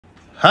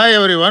Hi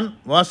everyone,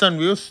 Was and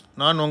Views.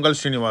 நான் உங்கள்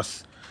ஸ்ரீனிவாஸ்.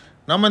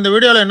 நம்ம இந்த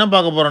வீடியோவில் என்ன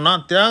பார்க்க போகிறோம்னா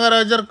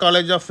Thyagarajar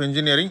college of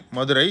engineering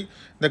Madurai.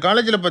 இந்த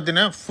காலேஜில்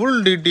பற்றின ஃபுல்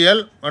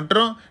டீட்டெயில்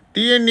மற்றும்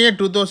TNA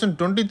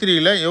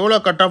 2023ல்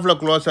எவ்வளோ கட் ஆஃபில்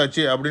க்ளோஸ்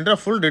ஆச்சு அப்படின்ற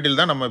ஃபுல் டீட்டெயில்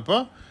தான் நம்ம இப்போ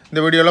இந்த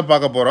வீடியோவில்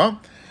பார்க்க போகிறோம்.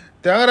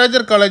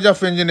 தியாகராஜர் காலேஜ்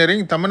ஆஃப்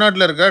இன்ஜினியரிங்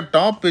தமிழ்நாட்டில் இருக்க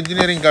டாப்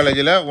இன்ஜினியரிங்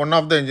காலேஜில் one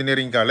of the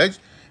engineering college.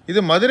 இது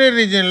மதுரை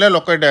ரீஜனில்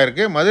லொக்கேட்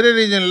ஆகிருக்கு. மதுரை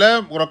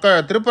ரீஜனில்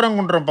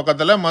திருப்பரங்குன்றம்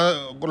பக்கத்தில்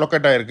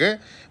லொக்கேட் ஆகிருக்கு.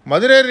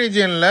 மதுரை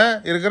ரீஜனில்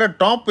இருக்கிற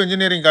டாப்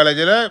இன்ஜினியரிங்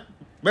காலேஜில்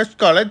best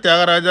college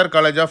Thyagarajar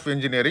college of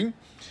engineering.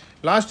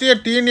 Last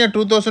year TNA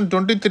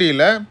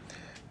 2023ல்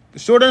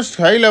students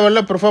high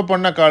லெவலில் ப்ரிஃபர்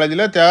பண்ண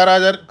காலேஜில்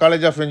Thyagarajar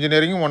college of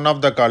engineering one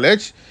of the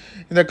college.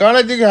 இந்த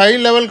காலேஜுக்கு ஹை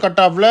லெவல்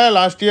கட் ஆஃபில்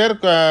லாஸ்ட் இயர்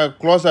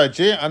க்ளோஸ்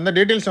ஆச்சு. அந்த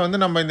டீட்டெயில்ஸை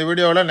வந்து நம்ம இந்த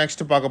வீடியோவில்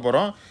நெக்ஸ்ட் பார்க்க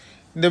போகிறோம்.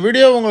 இந்த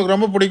வீடியோ உங்களுக்கு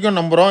ரொம்ப பிடிக்கும்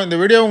நம்புகிறோம். இந்த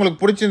வீடியோ உங்களுக்கு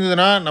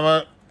பிடிச்சிருந்ததுன்னா நம்ம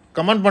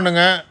கமெண்ட்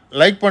பண்ணுங்கள்,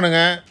 லைக்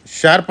பண்ணுங்கள்,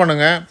 ஷேர்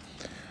பண்ணுங்கள்.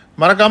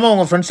 மறக்காமல்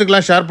உங்கள்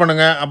ஃப்ரெண்ட்ஸுக்கெலாம் ஷேர்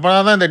பண்ணுங்கள். அப்போ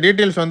தான் இந்த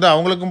டீட்டெயில்ஸ் வந்து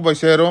அவங்களுக்கும்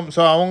போய் சேரும்.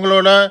 ஸோ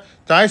அவங்களோட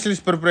சாய்ஸ்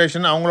லிஸ்ட்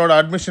ப்ரிப்பரேஷன், அவங்களோட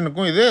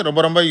அட்மிஷனுக்கும் இது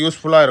ரொம்ப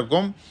யூஸ்ஃபுல்லாக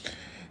இருக்கும்.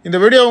 இந்த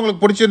வீடியோ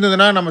உங்களுக்கு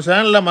பிடிச்சிருந்ததுன்னா நம்ம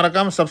சேனலில்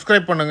மறக்காமல்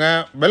சப்ஸ்கிரைப் பண்ணுங்கள்,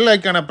 பெல்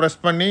ஐக்கானை ப்ரெஸ்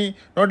பண்ணி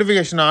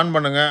நோட்டிஃபிகேஷனை ஆன்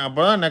பண்ணுங்கள்.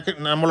 அப்போ தான்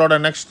நம்மளோட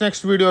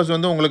நெக்ஸ்ட் வீடியோஸ்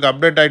வந்து உங்களுக்கு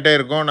அப்டேட் ஆகிட்டே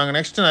இருக்கும். நாங்கள்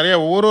நெக்ஸ்ட்டு நிறைய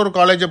ஒரு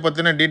காலேஜை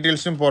பற்றின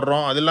டீட்டெயில்ஸும்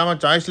போடுறோம். அது இல்லாமல்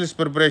choice list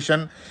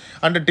preparation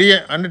and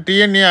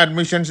TNA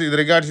admissions இது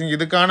ரிகார்ட்ஸிங்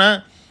இதுக்கான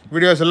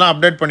வீடியோஸ் எல்லாம்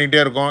அப்டேட்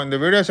பண்ணிகிட்டே இருக்கோம். இந்த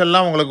வீடியோஸ்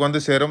எல்லாம் உங்களுக்கு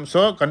வந்து சேரும்.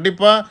 ஸோ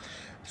கண்டிப்பாக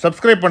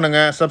சப்ஸ்கிரைப்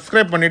பண்ணுங்கள்.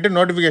 சப்ஸ்கிரைப் பண்ணிவிட்டு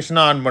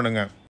நோட்டிஃபிகேஷனை ஆன்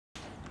பண்ணுங்கள்.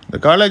 இந்த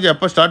காலேஜ்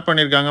எப்போ ஸ்டார்ட்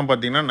பண்ணியிருக்காங்க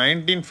பார்த்தீங்கன்னா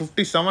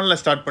 1957ல்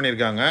ஸ்டார்ட்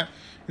பண்ணியிருக்காங்க.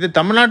 இது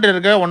தமிழ்நாட்டில்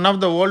இருக்க one of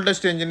the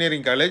oldest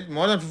engineering college.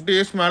 More then 50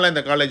 years மேலே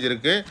இந்த காலேஜ்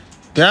இருக்குது.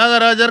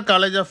 தியாகராஜர்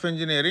காலேஜ் ஆஃப்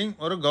இன்ஜினியரிங்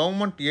ஒரு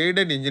கவர்மெண்ட்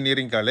எய்டட்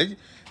இன்ஜினியரிங் காலேஜ்.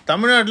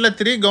 தமிழ்நாட்டில்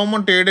 3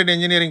 கவர்மெண்ட் எய்டட்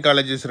இன்ஜினியரிங்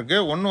காலேஜஸ்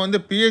இருக்குது. ஒன்று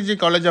வந்து PHG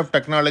காலேஜ் ஆஃப்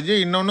டெக்னாலஜி,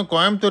 இன்னொன்று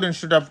Coimbatore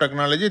institute of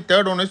technology,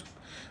 third one is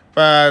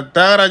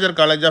Thyagarajar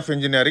college of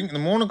engineering. இந்த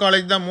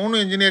 3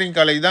 இன்ஜினியரிங்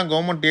காலேஜ் தான்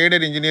கவர்மெண்ட்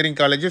எய்டட் இன்ஜினியரிங்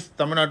காலேஜஸ்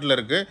தமிழ்நாட்டில்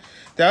இருக்குது.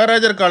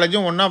 தியாகராஜர்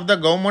காலேஜும் one of the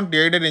government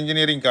aided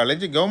engineering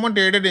college. Government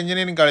aided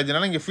engineering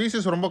காலேஜ்னால இங்கே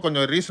ஃபீஸஸ்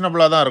கொஞ்சம்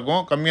ரீசனபிளாக தான்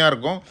இருக்கும், கம்மியாக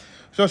இருக்கும்.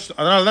 ஸோ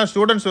அதனால தான்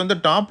ஸ்டூடெண்ட்ஸ் வந்து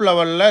டாப்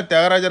லெவலில்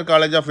Thyagarajar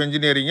college of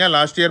இன்ஜினியரிங்கை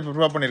last year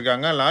prefer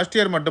பண்ணியிருக்காங்க. லாஸ்ட்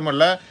இயர்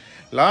மட்டுமல்ல,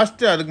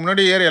 அதுக்கு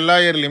முன்னாடி எல்லா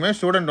இயர்லையுமே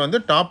ஸ்டூடெண்ட் வந்து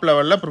டாப்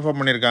லெவலில் ப்ரிஃபர்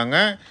பண்ணியிருக்காங்க.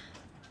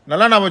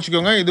 நல்லா நான்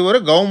வச்சுக்கோங்க, இது ஒரு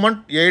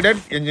government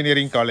aided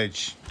engineering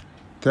college.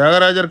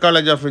 Thyagarajar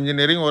college of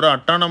engineering ஒரு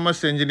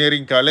அட்டானமஸ்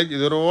இன்ஜினியரிங் காலேஜ்.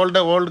 இது ஒரு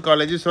ஓல்டு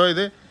காலேஜ். ஸோ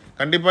இது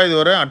கண்டிப்பாக இது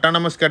ஒரு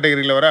அட்டானமஸ்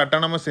கேட்டகரியில் வர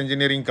autonomous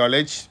engineering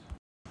college.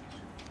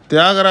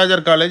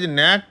 Thyagarajar college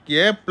NAC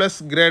A+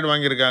 great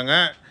வாங்கியிருக்காங்க.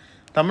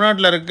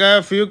 தமிழ்நாட்டில் இருக்க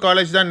ஃபியூ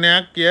காலேஜ் தான்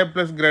NAC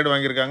A+ கிரேட்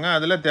வாங்கியிருக்காங்க.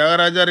 அதில்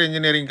தியாகராஜர்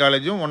இன்ஜினியரிங்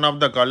காலேஜும் one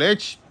of the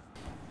college.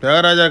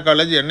 Thyagarajar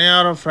college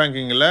NIRF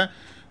ரேங்கிங்கில்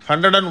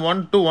 101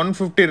 to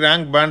 150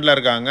 rank பேண்டில்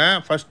இருக்காங்க.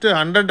 ஃபஸ்ட்டு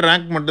 100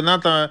 ரேங்க்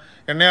மட்டும்தான்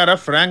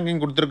NIRF ரேங்கிங்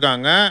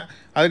கொடுத்துருக்காங்க.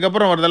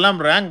 அதுக்கப்புறம் வரதெல்லாம்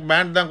ரேங்க்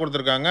பேண்ட் தான்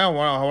கொடுத்துருக்காங்க.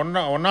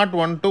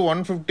 101 to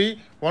 150,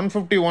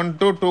 151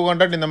 to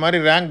 200 இந்த மாதிரி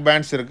ரேங்க்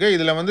பேண்ட்ஸ் இருக்குது.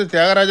 இதில் வந்து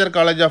Thyagarajar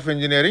college of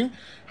engineering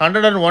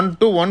 101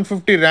 to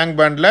 150 rank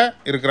பேண்டில்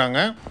இருக்கிறாங்க.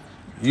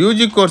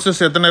 யூஜி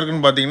கோர்சஸ் எத்தனை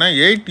இருக்குதுன்னு பார்த்தீங்கன்னா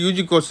 8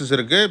 யூஜி கோர்சஸ்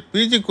இருக்குது.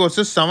 PG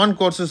கோர்சஸ் 7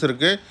 கோர்சஸ்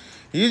இருக்குது.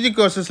 UG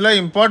கோர்சஸில்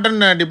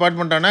important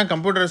டிபார்ட்மெண்ட்டான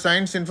computer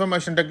science,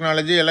 information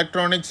technology,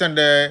 electronics and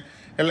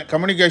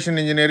communication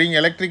engineering,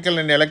 electrical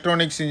and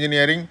electronics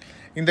engineering,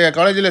 இந்த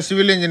காலேஜில்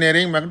சிவில்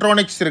இன்ஜினியரிங்,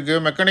 மெக்ட்ரானிக்ஸ்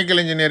இருக்குது,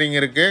 மெக்கானிக்கல் இன்ஜினியரிங்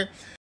இருக்குது.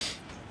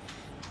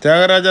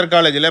 தியாகராஜர்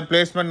காலேஜில்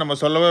பிளேஸ்மெண்ட் நம்ம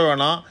சொல்லவே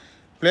வேணாம்,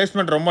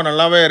 பிளேஸ்மெண்ட் ரொம்ப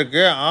நல்லாவே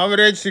இருக்குது.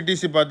 ஆவரேஜ்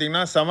CTC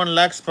பார்த்திங்கன்னா 7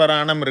 lakhs per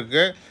annum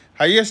இருக்குது.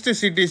 Highest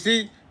CTC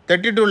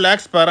 32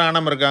 lakhs per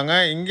annum இருக்காங்க.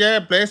 இங்கே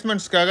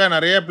பிளேஸ்மெண்ட்ஸ்க்காக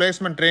நிறைய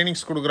பிளேஸ்மெண்ட்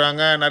ட்ரைனிங்ஸ்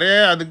கொடுக்குறாங்க. நிறைய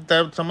அதுக்கு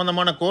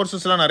சம்மந்தமான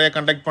கோர்சஸ்லாம் நிறைய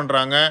கண்டக்ட்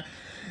பண்ணுறாங்க.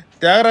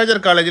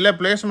 தியாகராஜர் காலேஜில்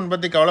பிளேஸ்மெண்ட்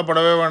பற்றி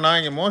கவலைப்படவே வேணாம்.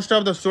 இங்கே மோஸ்ட்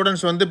ஆஃப் த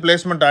ஸ்டூடெண்ட்ஸ் வந்து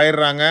பிளேஸ்மெண்ட்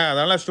ஆயிடுறாங்க.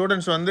 அதனால்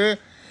ஸ்டூடெண்ட்ஸ் வந்து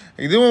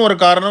இதுவும் ஒரு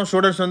காரணம்,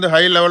 ஸ்டூடெண்ட்ஸ் வந்து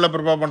ஹை லெவலில்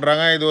ப்ரிஃபர்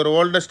பண்ணுறாங்க. இது ஒரு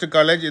ஓல்டஸ்ட்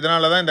காலேஜ்.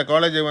 இதனால தான் இந்த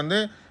காலேஜை வந்து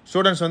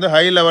ஸ்டூடெண்ட்ஸ் வந்து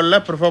ஹை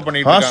லெவலில் ப்ரிஃபர்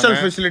பண்ணிட்டு ஹாஸ்டல்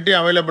ஃபெசிலிட்டி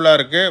அவைலபிளாக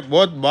இருக்குது.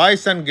 போத்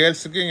பாய்ஸ் அண்ட்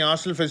கேர்ள்ஸுக்கு இங்கே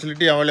ஹாஸ்டல்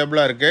ஃபெசிலிட்டி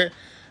அவைலபிளாக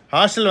இருக்குது.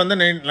 ஹாஸ்டல் வந்து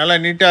நல்லா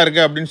நீட்டாக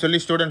இருக்குது அப்படின்னு சொல்லி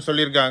ஸ்டூடெண்ட்ஸ்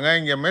சொல்லியிருக்காங்க.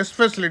 இங்கே மெஸ்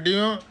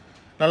ஃபெசிலிட்டியும்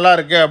நல்லா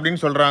இருக்குது அப்படின்னு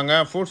சொல்கிறாங்க.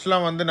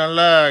 ஃபுட்ஸ்லாம் வந்து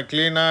நல்லா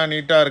க்ளீனாக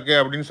நீட்டாக இருக்குது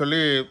அப்படின்னு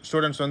சொல்லி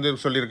ஸ்டூடெண்ட்ஸ் வந்து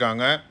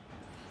சொல்லியிருக்காங்க.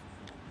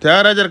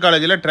 தியாகராஜர்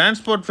காலேஜில்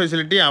டிரான்ஸ்போர்ட்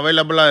ஃபெசிலிட்டி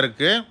அவைலபிளாக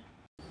இருக்குது.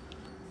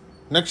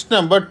 நெக்ஸ்ட்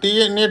நம்பர்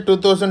TNA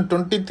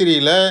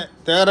 2023ல்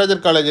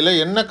தியாகராஜர் காலேஜில்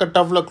என்ன கட்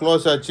ஆஃபில்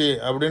க்ளோஸ் ஆச்சு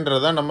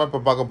அப்படின்றத நம்ம இப்போ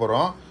பார்க்க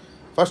போகிறோம்.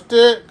 First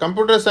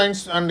computer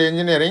science and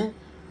engineering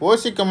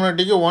OC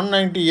கம்யூனிட்டிக்கு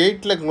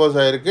 198ல் க்ளோஸ்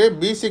ஆகிருக்கு.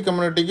 BC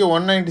கம்யூனிட்டிக்கு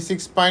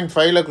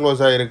 196.5ல்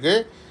க்ளோஸ் ஆகிருக்கு.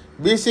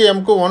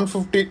 BCMக்கு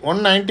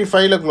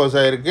 195ல் க்ளோஸ்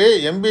ஆகிருக்கு.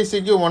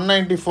 MBCக்கு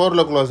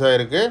 194ல் க்ளோஸ்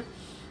ஆகிருக்கு.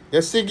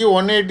 SCக்கு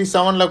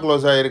 187ல்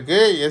க்ளோஸ் ஆகிருக்கு.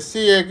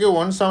 SCAக்கு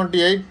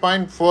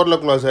 178.4ல்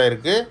க்ளோஸ்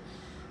ஆகிருக்கு.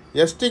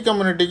 ST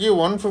கம்யூனிட்டிக்கு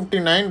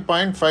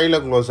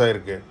 159.5ல் க்ளோஸ்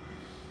ஆகிருக்கு.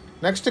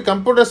 Next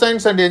computer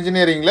science and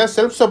இன்ஜினியரிங்கில்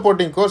self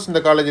supporting course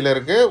இந்த காலேஜில்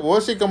இருக்குது.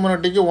 OC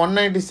கம்யூனிட்டிக்கு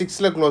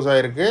 196ல் க்ளோஸ்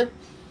ஆகிருக்கு.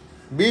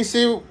 BC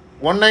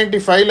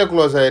 195ல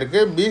க்ளோஸ்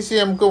ஆயிருக்கு.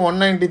 பிசிஎம்க்கு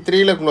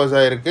 193ல க்ளோஸ்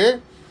ஆயிருக்கு.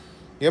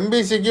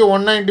 எம்பிசிக்கு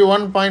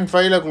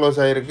 191.5ல க்ளோஸ்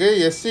ஆயிருக்கு.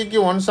 எஸ்சிக்கு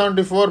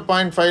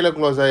 174.5ல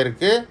க்ளோஸ்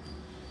ஆயிருக்கு.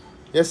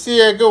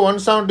 எஸ்சிஏக்கு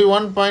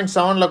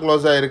 171.7ல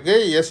க்ளோஸ் ஆயிருக்கு.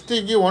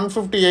 எஸ்டிக்கு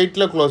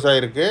 158ல க்ளோஸ்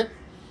ஆயிருக்கு.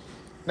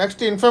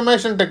 நெக்ஸ்ட்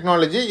இன்ஃபர்மேஷன்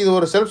டெக்னாலஜி, இது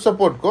ஒரு செல்ஃப்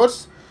சப்போர்ட் கோர்ஸ்.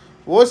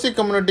 ஓசி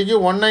கம்யூனிட்டிக்கு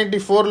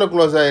 194ல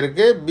க்ளோஸ்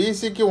ஆயிருக்கு.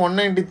 பிசிக்கு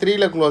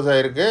 193ல க்ளோஸ்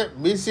ஆயிருக்கு.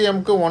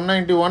 பிசிஎம்க்கு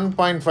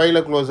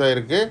 191.5ல க்ளோஸ்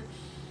ஆயிருக்கு.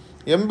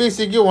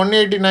 எம்பிசிக்கு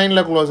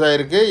 189ல க்ளோஸ்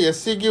ஆயிருக்கு.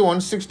 எஸ்சிக்கு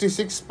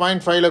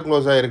 166.5ல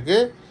க்ளோஸ் ஆயிருக்கு.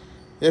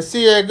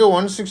 எஸ்சிஏக்கு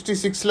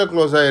 166ல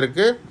க்ளோஸ்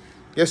ஆயிருக்கு.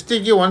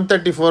 எஸ்டிக்கு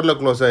 134ல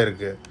க்ளோஸ்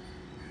ஆயிருக்கு.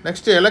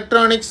 Next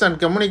electronics and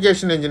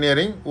communication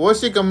engineering,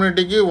 ஓசி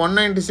கம்யூனிட்டிக்கு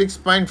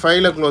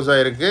 196.5ல க்ளோஸ்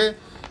ஆயிருக்கு.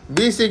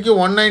 பிசிக்கு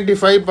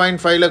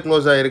 195.5ல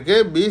க்ளோஸ் ஆயிருக்கு.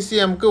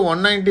 பிசிஎம்க்கு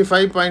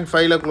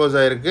 195.5ல க்ளோஸ்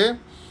ஆயிருக்கு.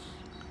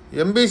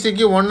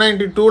 எம்பிசிக்கு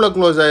 192ல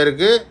க்ளோஸ்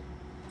ஆயிருக்கு.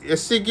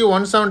 எஸ்சிக்கு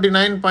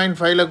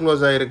 179.5ல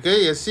க்ளோஸ் ஆயிருக்கு.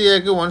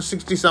 எஸ்சிஏக்கு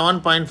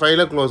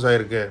 167.5ல க்ளோஸ்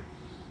ஆயிருக்கு.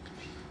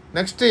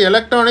 Next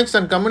electronics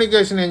and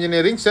communication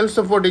engineering self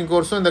supporting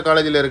கோர்ஸும் இந்த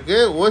காலேஜில்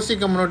இருக்குது. ஓசி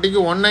கம்யூனிட்டிக்கு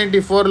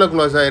 194ல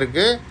க்ளோஸ்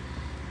ஆயிருக்கு.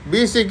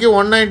 பிசிக்கு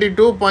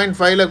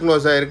 192.5ல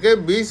க்ளோஸ் ஆயிருக்கு.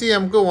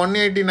 பிசிஎம்க்கு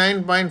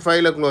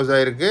 189.5ல க்ளோஸ்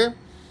ஆயிருக்கு.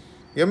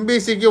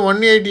 எம்பிசிக்கு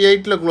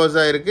 188ல க்ளோஸ்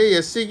ஆயிருக்கு.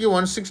 எஸ்சிக்கு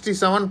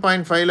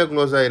 167.5ல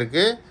க்ளோஸ்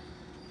ஆயிருக்கு.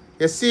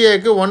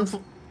 எஸ்சிஏக்கு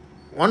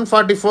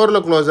 144ல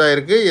க்ளோஸ்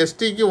ஆயிருக்கு.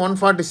 எஸ்டிக்கு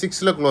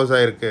 146ல க்ளோஸ்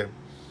ஆயிருக்கு.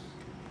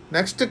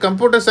 Next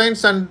computer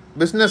science and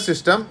business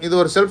system, இது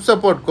ஒரு செல்ஃப்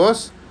சப்போர்ட்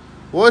கோர்ஸ்.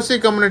 ஓசி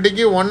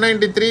கம்யூனிட்டிக்கு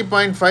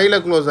 193.5ல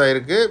க்ளோஸ்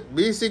ஆயிருக்கு.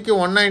 பிசிக்கு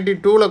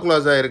 192ல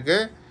க்ளோஸ் ஆயிருக்கு.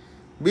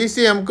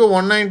 பிசிஎம்க்கு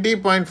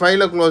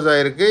 190.5ல க்ளோஸ்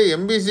ஆயிருக்கு.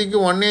 எம்பிசிக்கு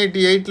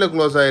 188ல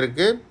க்ளோஸ்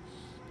ஆயிருக்கு.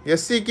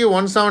 எஸ்சிக்கு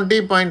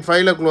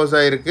 170.5ல க்ளோஸ்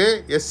ஆயிருக்கு.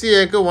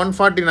 எஸ்சிஏக்கு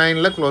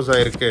 149ல க்ளோஸ்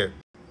ஆயிருக்கு.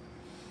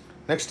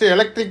 Next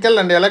electrical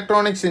and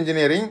electronics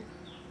engineering,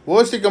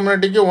 ஓசி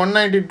கம்யூனிட்டிக்கு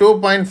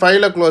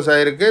 192.5ல க்ளோஸ்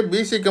ஆயிருக்கு.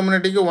 பிசி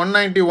கம்யூனிட்டிக்கு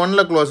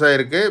 191ல க்ளோஸ்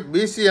ஆயிருக்கு.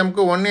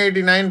 பிசிஎம்க்கு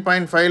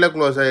 189.5ல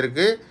க்ளோஸ்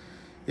ஆயிருக்கு.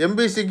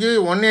 எம்பிசிக்கு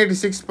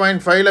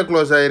 186.5ல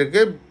க்ளோஸ்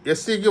ஆயிருக்கு.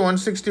 எஸ்சிக்கு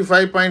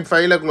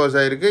 165.5ல க்ளோஸ்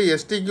ஆயிருக்கு.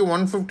 எஸ்டிக்கு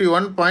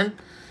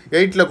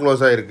 151.8ல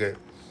க்ளோஸ் ஆயிருக்கு.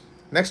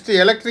 Next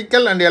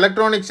electrical and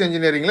electronics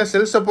இன்ஜினியரிங்கில்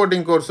self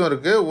supporting கோர்ஸும்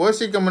இருக்குது.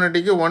 ஓசி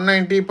கம்யூனிட்டிக்கு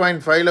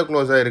 190.5ல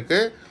க்ளோஸ் ஆயிருக்கு.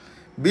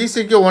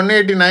 பிசிக்கு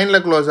 189ல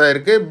க்ளோஸ்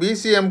ஆயிருக்கு.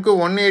 பிசிஎம்க்கு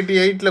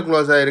 188ல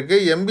க்ளோஸ் ஆயிருக்கு.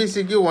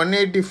 எம்பிசிக்கு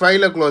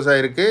 185ல க்ளோஸ்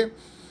ஆயிருக்கு.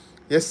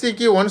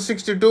 எஸ்சிக்கு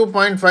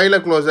 162.5ல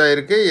க்ளோஸ்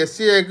ஆயிருக்கு.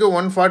 எஸ்சிஏக்கு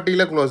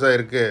 140ல க்ளோஸ்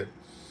ஆயிருக்கு.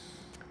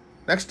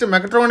 நெக்ஸ்ட்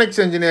மெக்கட்ரானிக்ஸ்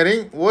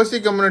இன்ஜினியரிங், ஓசி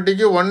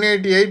கம்யூனிட்டிக்கு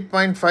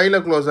 188.5ல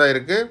க்ளோஸ்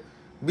ஆயிருக்கு.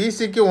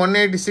 பிசிக்கு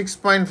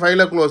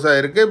 186.5ல க்ளோஸ்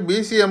ஆயிருக்கு.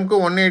 பிசிஎம்க்கு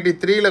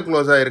 183ல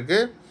க்ளோஸ் ஆயிருக்கு.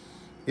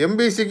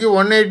 எம்பிசிக்கு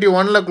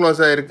 181ல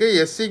க்ளோஸ் ஆயிருக்கு.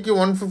 எஸ்சிக்கு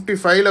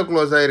 155ல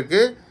க்ளோஸ்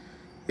ஆயிருக்கு.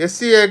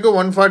 எஸ்சிஏக்கு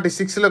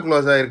 146ல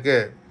க்ளோஸ் ஆயிருக்கு.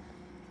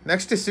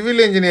 நெக்ஸ்ட்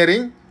சிவில்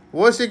இன்ஜினியரிங்,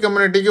 ஓசி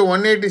கம்யூனிட்டிக்கு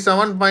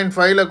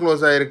 187.5ல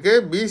க்ளோஸ் ஆயிருக்கு.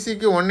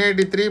 பிசிக்கு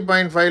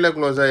 183.5ல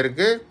க்ளோஸ்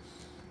ஆயிருக்கு.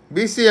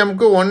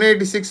 பிசிஎம்க்கு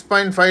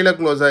 186.5ல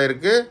க்ளோஸ்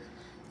ஆயிருக்கு.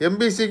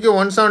 எம்பிசிக்கு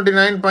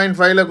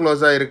 179.5ல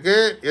க்ளோஸ் ஆயிருக்கு.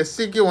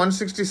 எஸ்சிக்கு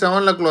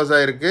 167ல க்ளோஸ்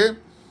ஆயிருக்கு.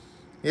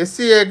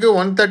 எஸ்சிஏக்கு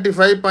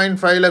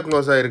 135.5ல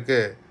க்ளோஸ் ஆயிருக்கு.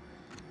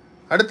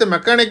 அடுத்து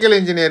மெக்கானிக்கல்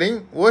இன்ஜினியரிங்,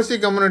 ஓசி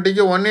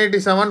கம்யூனிட்டிக்கு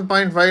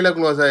 187.5ல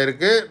க்ளோஸ்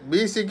ஆயிருக்கு.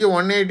 பிசிக்கு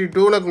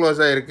 182ல க்ளோஸ்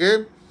ஆயிருக்கு.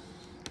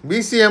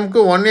 பிசிஎம்க்கு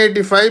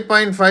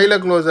 185.5ல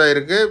க்ளோஸ்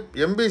ஆயிருக்கு.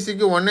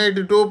 எம்பிசிக்கு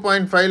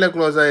 182.5ல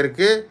க்ளோஸ்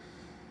ஆயிருக்கு.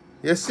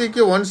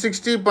 எஸ்சிக்கு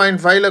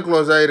 160.5ல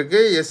க்ளோஸ் ஆயிருக்கு.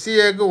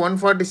 எஸ்சிஏக்கு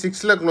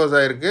 146ல க்ளோஸ்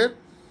ஆயிருக்கு.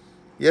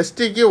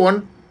 எஸ்டிக்கு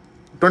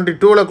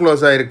 122ல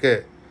க்ளோஸ் ஆயிருக்கு.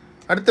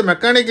 அடுத்து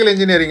மெக்கானிக்கல்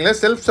இன்ஜினியரிங்கில்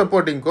செல்ஃப்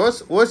சப்போர்ட்டிங் கோர்ஸ்,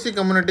 ஓசி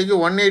கம்யூனிட்டிக்கு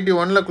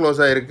 181ல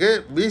க்ளோஸ் ஆயிருக்கு.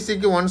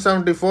 பிசிக்கு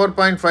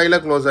 174.5ல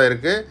க்ளோஸ்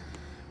ஆயிருக்கு.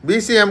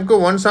 பிசிஎம்க்கு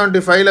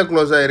 175ல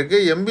க்ளோஸ் ஆயிருக்கு.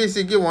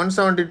 எம்பிசிக்கு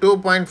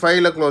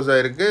 172.5ல க்ளோஸ்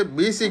ஆயிருக்கு.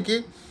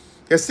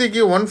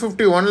 எஸ்சிக்கு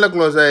 151ல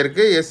க்ளோஸ்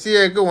ஆயிருக்கு.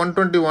 எஸ்சிஏக்கு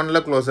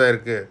 121ல க்ளோஸ்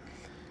ஆயிருக்கு.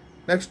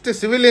 Next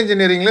civil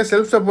இன்ஜினியரிங்கில்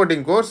self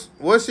supporting course,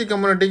 ஓசி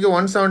கம்யூனிட்டிக்கு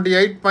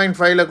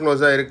 178.5ல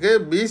க்ளோஸ் ஆயிருக்கு.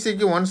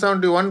 பிசிக்கு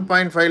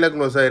 171.5ல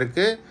க்ளோஸ்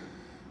ஆயிருக்கு.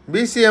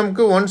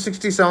 பிசிஎம்க்கு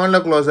 167ல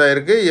க்ளோஸ்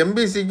ஆயிருக்கு.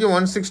 எம்பிசிக்கு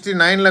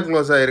 169ல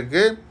க்ளோஸ்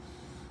ஆயிருக்கு.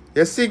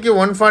 எஸ்சிக்கு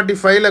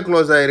 145ல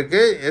க்ளோஸ்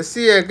ஆயிருக்கு.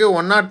 எஸ்சிஏக்கு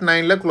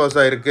 109ல க்ளோஸ்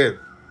ஆயிருக்கு.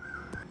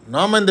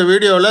 நாம் இந்த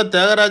வீடியோவில்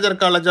Thyagarajar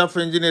college of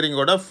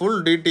இன்ஜினியரிங்கோட full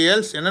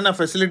details, என்னென்ன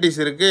ஃபெசிலிட்டிஸ்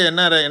இருக்குது,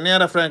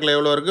 என்ஆர்எஃப் ரேங்கில்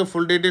எவ்வளோ இருக்குது,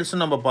 ஃபுல்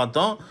டீட்டெயில்ஸும் நம்ம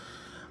பார்த்தோம்.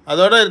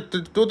 அதோட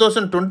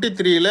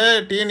 2023ல்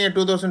டிஎன்ஏ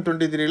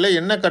 2023ல்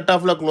என்ன கட்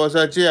ஆஃபில் க்ளோஸ்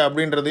ஆச்சு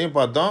அப்படின்றதையும்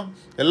பார்த்தோம்.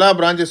 எல்லா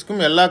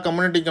பிரான்ச்சஸ்க்கும் எல்லா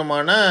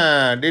கம்யூனிட்டிக்குமான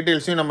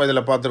டீட்டெயில்ஸையும் நம்ம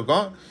இதில்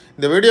பார்த்துருக்கோம்.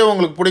 இந்த வீடியோ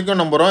உங்களுக்கு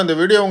பிடிக்கும் நம்புகிறோம். இந்த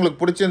வீடியோ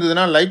உங்களுக்கு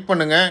பிடிச்சிருந்ததுன்னா லைக்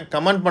பண்ணுங்கள்,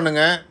 கமெண்ட்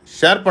பண்ணுங்கள்,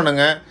 ஷேர்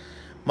பண்ணுங்கள்.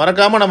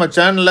 மறக்காமல் நம்ம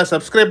சேனலில்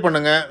சப்ஸ்கிரைப்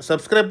பண்ணுங்கள்.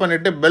 சப்ஸ்கிரைப்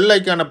பண்ணிவிட்டு பெல்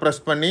ஐக்கானை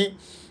ப்ரெஸ் பண்ணி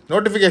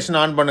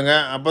நோட்டிஃபிகேஷன் ஆன்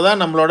பண்ணுங்கள். அப்போ தான்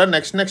நம்மளோட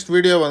நெக்ஸ்ட்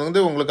வீடியோ வந்து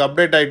உங்களுக்கு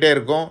அப்டேட் ஆகிட்டே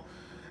இருக்கும்.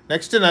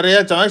 நெக்ஸ்ட்டு நிறையா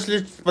சாய்ஸ்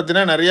லிஸ்ட்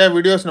பற்றின நிறையா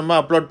வீடியோஸ் நம்ம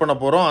அப்லோட் பண்ண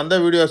போகிறோம். அந்த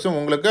வீடியோஸும்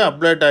உங்களுக்கு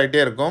அப்டேட் ஆகிட்டே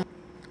இருக்கும்.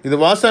 இது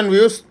வாஸ் அண்ட்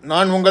வியூஸ்.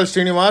 நான் உங்கள்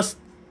ஸ்ரீனிவாஸ்.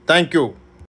 தேங்க்யூ.